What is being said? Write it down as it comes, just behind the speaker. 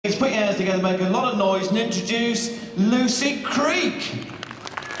put your hands together, make a lot of noise, and introduce Lucy Creek.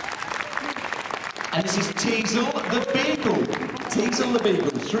 And this is Teasel the Beagle. Teasel the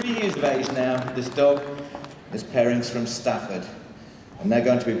Beagle, 3 years of age now, this dog. His parents from Stafford. And they're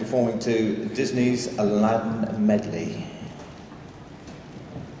going to be performing to Disney's Aladdin medley.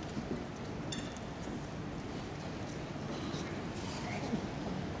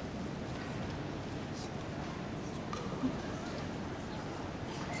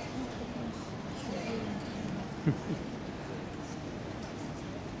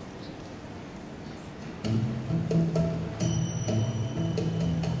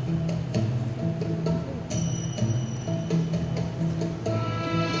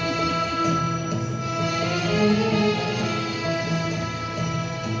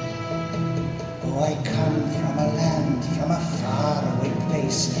 I come from a land, from a faraway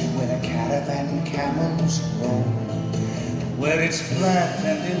place, where the caravan camels roam, where it's flat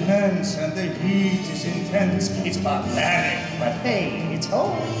and immense and the heat is intense. It's barbaric, but hey, it's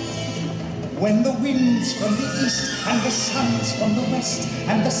home. When the wind's from the east and the sun's from the west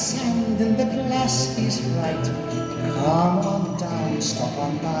and the sand in the glass is right, come on down, stop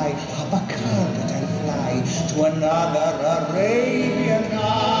on by, hop a carpet and fly to another Arabian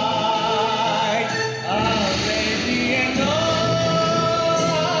night. Arabian nights,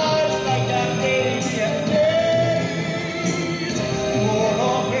 like Arabian days, more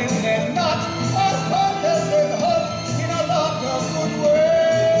often than not, are hotter than hot in a lot of good ways.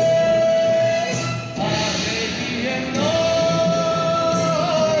 Arabian nights,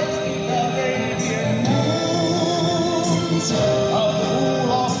 Arabian moons, a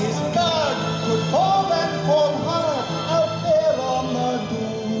fool off his guard could fall and fall hard out there on the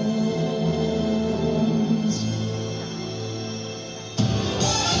dunes.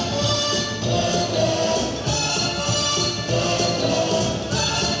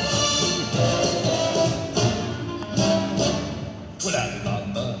 Well,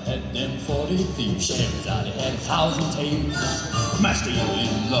 Alabama had them 40 thieves. Scheherazade had 1,000 tales. Master, you're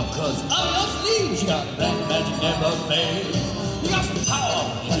in luck, cause on your sleeves you got black magic never fails. You got some power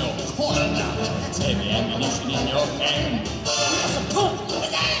in your corner now, some heavy ammunition in your hand. You got some punch,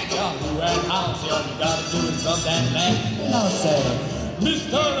 yeah, who and how, say all you gotta do is rub that land. Now say,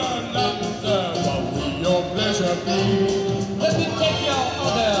 Mr. Aladdin, sir, what will your pleasure be? Let me take your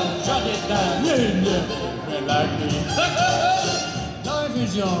order, shut it down. You ain't never been like me. Life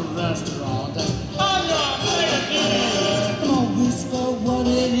is your restaurant, I'm your lady. Come on, whisper what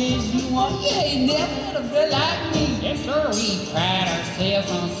it is you want. You ain't never gonna be like me. Yes, sir. We pride ourselves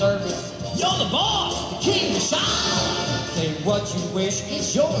on service. You're the boss, the king, the shop. Say what you wish,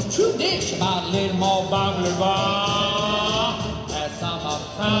 it's yours, true dish. About a little more baklava. That's some of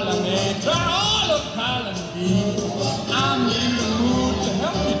Parliament. Try all of Parliament. I'm in the mood to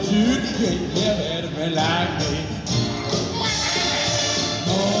help you, dude. You ain't never had a friend like me.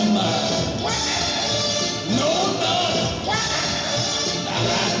 Oh my, no, no.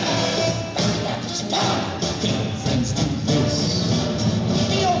 Your friends do this,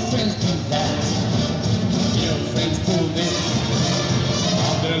 your friends do that, your friends pull this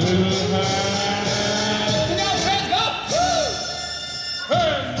on their little hand. And your friends go, woo!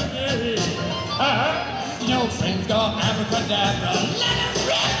 Hey, your friends go abracadabra, let it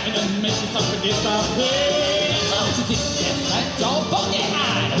rip, and then make you something disappear. Don't you think that's like your bogey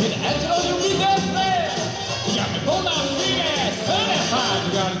hide? With an answer you read that fast. You got me pulled out big ass, certified.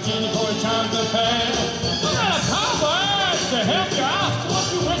 You got a genie for a time to pass. I got a power to help you out. So what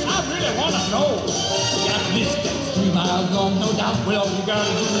you wish I really want to know. You got a list that's 3 miles long, no doubt. Well, all you got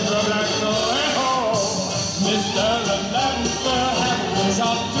to do is rub like so. Oh, Mr. Aladdin, sir, have a wish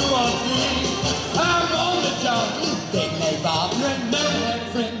of 2 or 3. I'm on the job. They may rob. Never had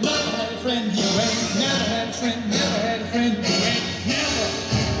a friend, never had a friend. You ain't never had a friend, never had a friend. You ain't never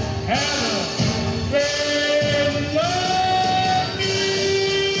had a friend like me.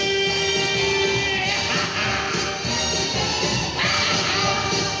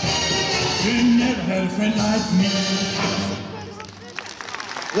 You never had a friend like me.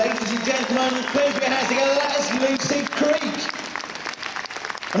 Ladies and gentlemen, please put your hands together. That is Lucy Creek.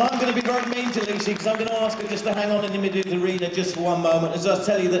 And I'm going to be very mean to Lucy because I'm going to ask her just to hang on in the middle of the arena just for one moment. As I'll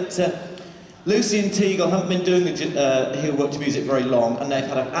tell you that Lucy and Teagle haven't been doing the heel work to music very long, and they've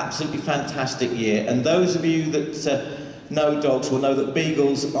had an absolutely fantastic year. And those of you that know dogs will know that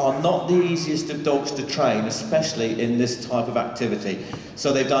beagles are not the easiest of dogs to train, especially in this type of activity.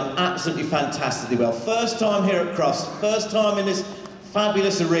 So they've done absolutely fantastically well. First time here at Crufts, first time in this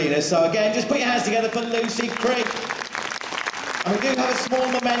fabulous arena. So again, just put your hands together for Lucy Creek. And we do have a small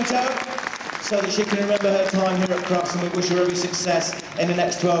memento so that she can remember her time here at Crufts, and we wish her every success in the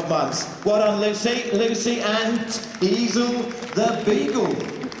next 12 months. Well done, Lucy. Lucy and Teasel the Beagle.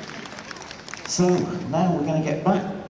 So now we're going to get back